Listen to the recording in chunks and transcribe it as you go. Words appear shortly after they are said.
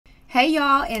Hey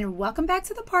y'all, and welcome back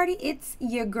to the party. It's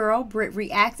your girl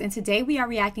BrittReacts, and today we are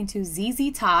reacting to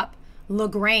ZZ Top,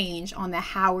 Grange on the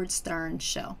Howard Stern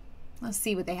show. Let's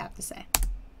see what they have to say.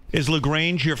 Is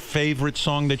Grange your favorite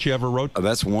song that you ever wrote? Oh,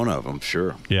 that's one of them,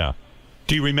 sure. Yeah.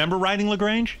 Do you remember writing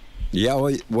Grange? Yeah,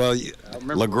 well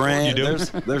Grange. You do?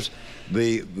 There's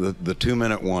the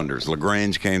 2-minute wonders.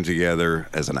 Grange came together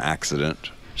as an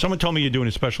accident. Someone told me you're doing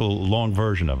a special long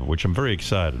version of it, which I'm very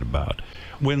excited about.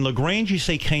 When Grange, you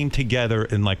say, came together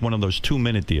in like one of those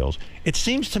 2-minute deals, it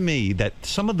seems to me that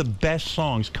some of the best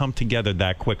songs come together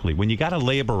that quickly. When you got to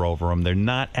labor over them, they're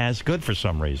not as good for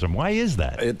some reason. Why is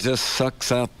that? It just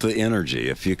sucks out the energy.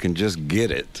 If you can just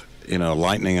get it, you know,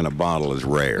 lightning in a bottle is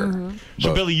rare. Mm-hmm.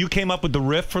 So, Billy, you came up with the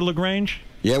riff for Grange?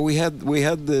 Yeah, we had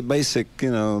the basic,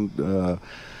 you know,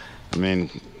 I mean,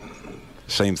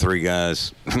 same three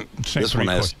guys. This one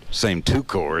has same 2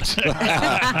 chords. Really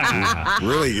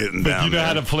getting down. But you know there.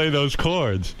 how to play those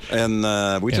chords.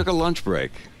 And we took a lunch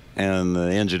break, and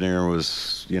the engineer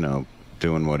was, you know,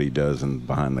 doing what he does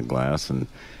behind the glass,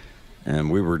 and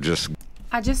we were just.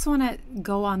 I just want to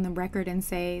go on the record and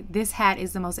say this hat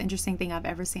is the most interesting thing I've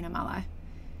ever seen in my life.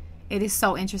 It is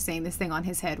so interesting, this thing on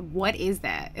his head. What is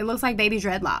that? It looks like baby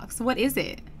dreadlocks. What is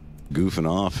it? Goofing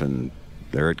off, and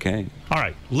there it came. All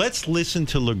right, let's listen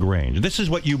to Grange. This is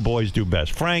what you boys do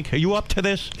best. Frank, are you up to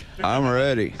this? I'm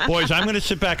ready. Boys, I'm going to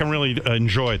sit back and really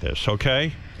enjoy this,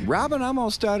 okay? Robin, I'm going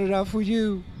to start it off with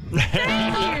you.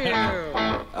 Thank you.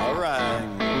 All right.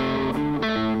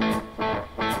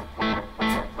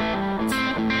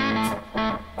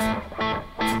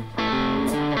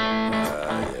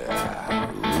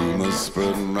 Rumors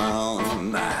spreading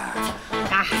around that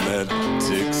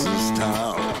Texas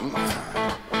town.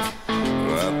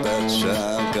 Right that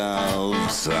shack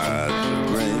outside the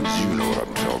Grange, you know what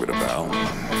I'm talking about.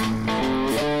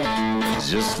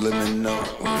 Just let me know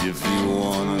if you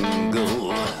wanna go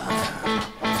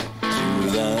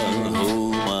to that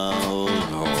home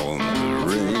out on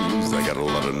the range. They got a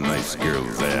lot of nice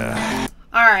girls there.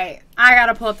 All right, I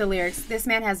gotta pull up the lyrics. This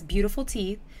man has beautiful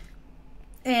teeth,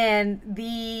 and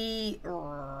the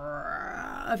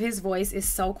of his voice is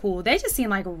so cool. They just seem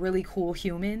like really cool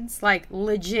humans, like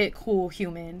legit cool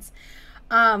humans.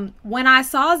 When I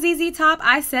saw ZZ Top,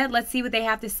 I said, let's see what they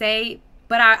have to say.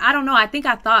 But I don't know. I think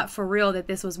I thought for real that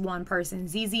this was one person.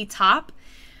 ZZ Top.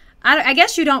 I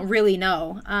guess you don't really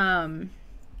know.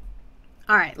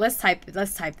 All right, let's type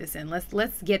this in.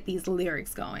 Let's get these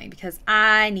lyrics going because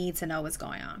I need to know what's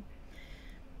going on.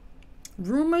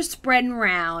 Rumors spreading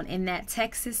around in that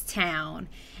Texas town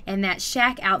and that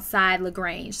shack outside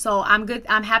Grange. So I'm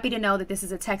happy to know that this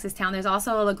is a Texas town. There's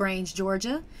also a Grange,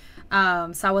 Georgia.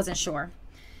 So I wasn't sure.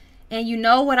 And you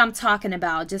know what I'm talking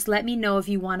about. Just let me know if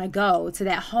you want to go to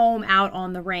that home out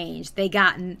on the range. They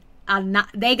got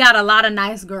a lot of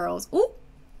nice girls. Ooh.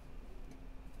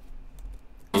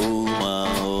 Home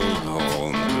out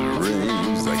on the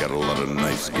range. They got a lot of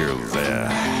nice girls there.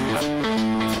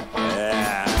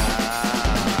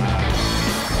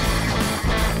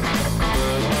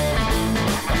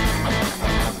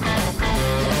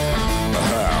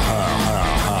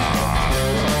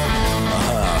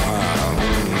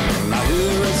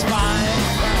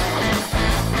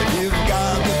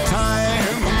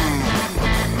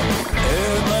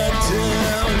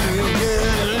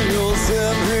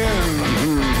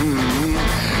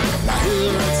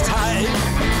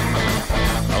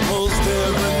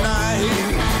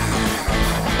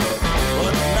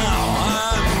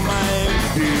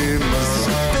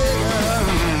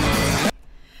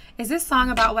 Is this song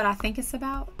about what I think it's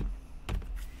about?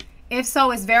 If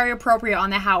so, it's very appropriate on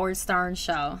the Howard Stern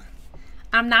show.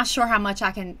 I'm not sure how much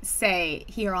I can say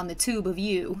here on the tube of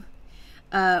you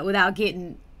without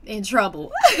getting in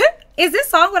trouble. Is this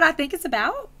song what I think it's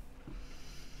about?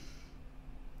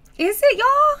 Is it,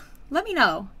 y'all? Let me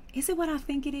know. Is it what I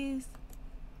think it is?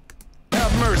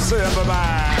 Have mercy,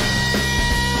 everybody.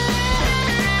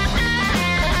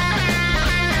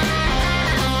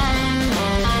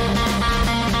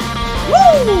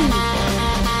 Woo!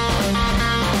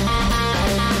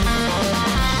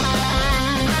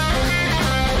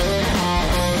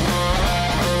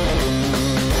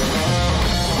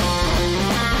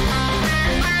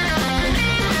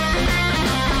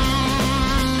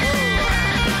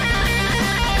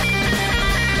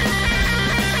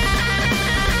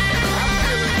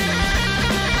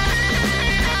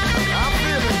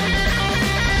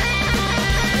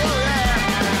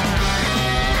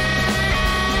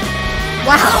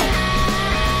 Wow!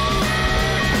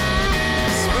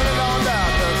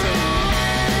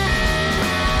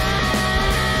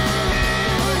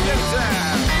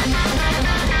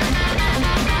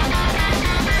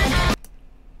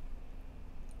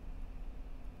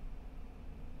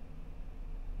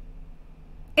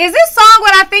 Is this song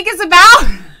what I think it's about?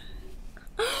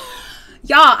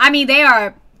 Y'all, I mean, they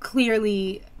are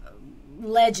clearly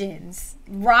legends,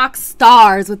 rock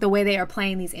stars with the way they are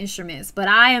playing these instruments, but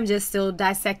I am just still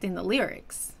dissecting the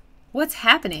lyrics. What's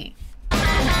happening?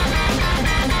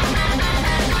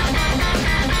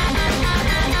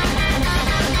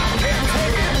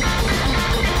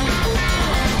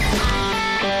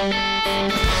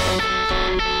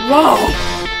 Whoa!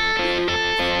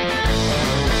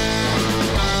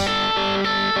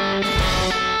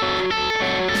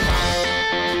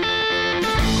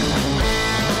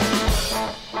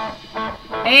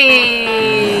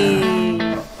 Hey!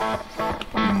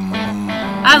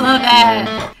 I love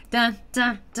that. Dun,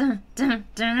 dun, dun, dun,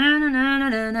 dun, dun, dun,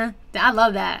 dun, dun, dun. I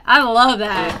love that. I love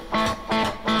that.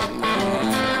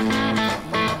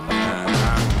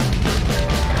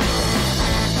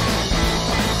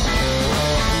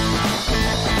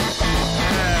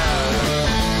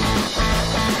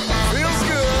 Feels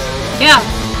good. Yeah.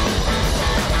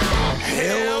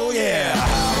 Hell yeah.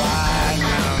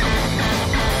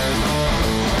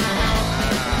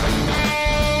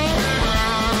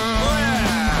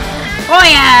 Oh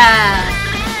yeah.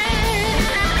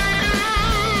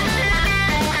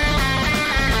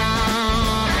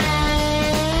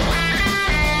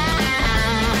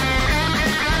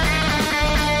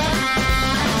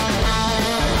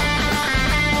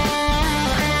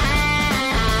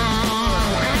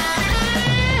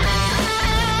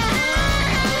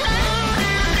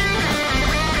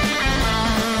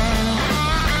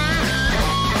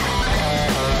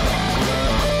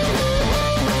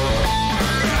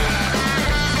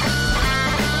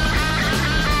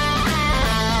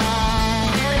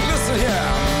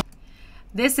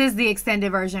 This is the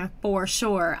extended version for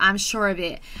sure. I'm sure of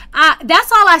it.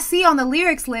 That's all I see on the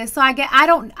lyrics list. So I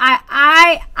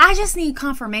just need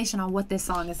confirmation on what this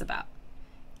song is about.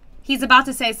 He's about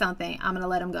to say something. I'm gonna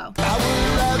let him go. I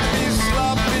would rather be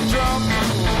sloppy drunk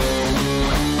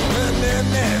than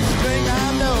everything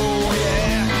I know,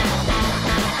 yeah.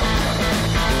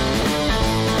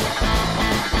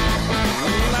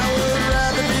 I would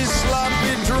rather be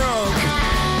sloppy drunk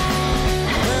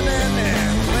than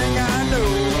everything I know.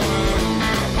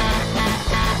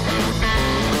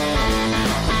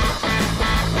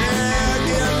 Yeah,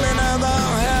 give me another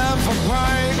half a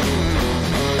pint.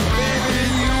 Baby,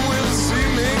 you will see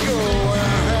me go.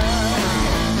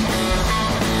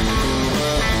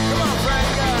 Come on, Frank.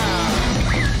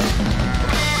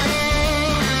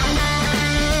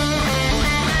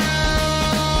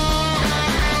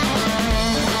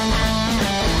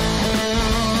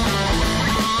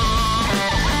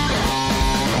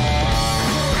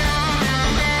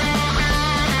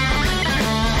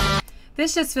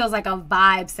 This just feels like a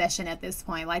vibe session at this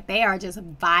point. Like they are just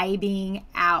vibing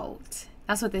out.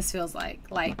 That's what this feels like.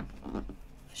 Like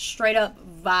straight up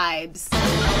vibes.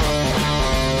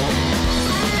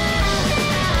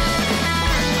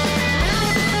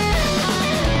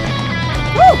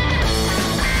 Woo!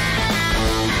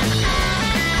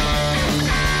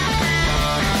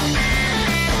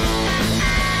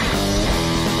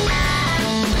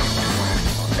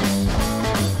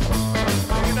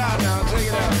 Take it out now, take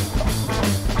it out.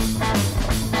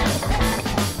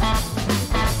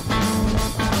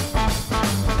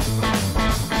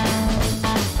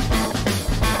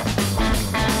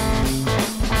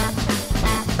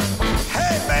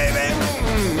 Hey, baby,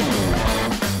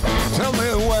 tell me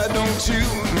why don't you?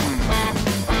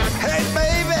 Hey,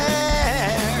 baby,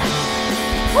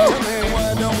 tell me why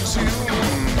don't you?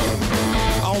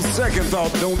 On second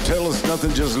thought, don't tell us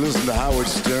nothing. Just listen to Howard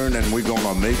Stern, and we're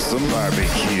gonna make some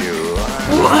barbecue.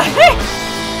 What?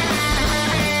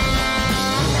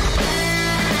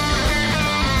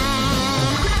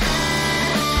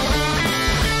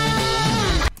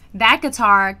 That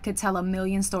guitar could tell a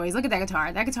million stories. Look at that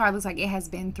guitar. That guitar looks like it has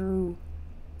been through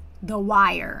the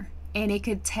wire. And it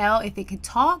could tell if it could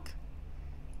talk.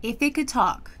 If it could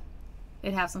talk,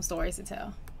 it'd have some stories to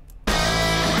tell.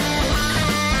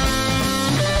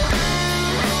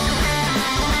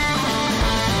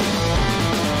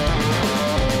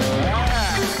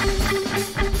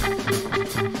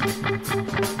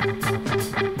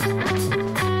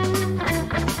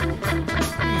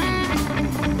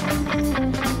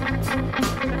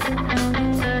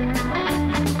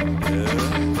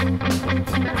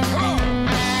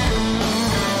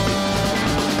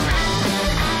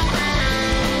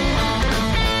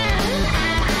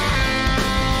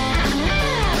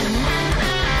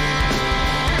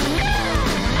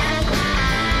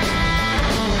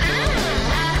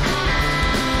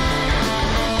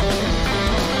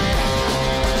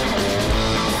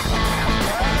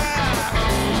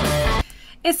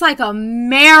 It's like a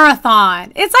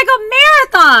marathon. It's like a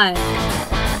marathon.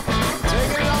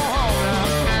 Take it all home now.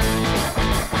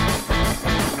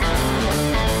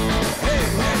 Hey,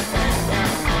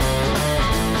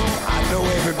 I know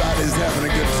everybody's having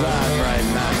a good time right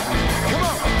now. Come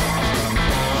on.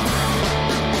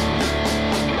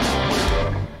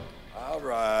 All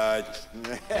right.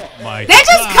 My They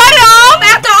just God. cut it off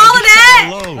after all of that.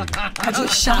 Load. I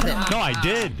just shot it. No, I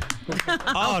did.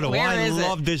 Oh, do Where I is it?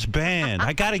 love this band.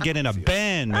 I got to get in a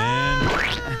band, man.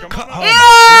 Oh,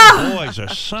 Yeah. my boys are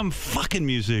some fucking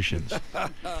musicians.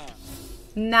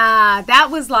 Nah, that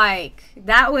was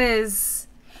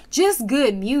just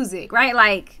good music, right?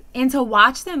 Like, and to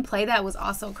watch them play that was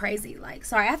also crazy. Like,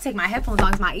 sorry, I have to take my headphones on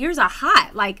because my ears are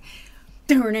hot. Like,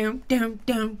 the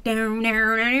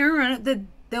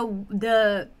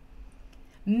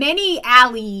many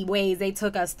alleyways they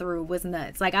took us through was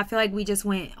nuts. Like, I feel like we just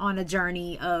went on a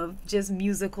journey of just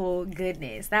musical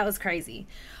goodness. That was crazy.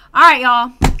 All right,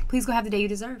 y'all. Please go have the day you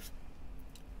deserve.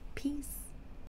 Peace.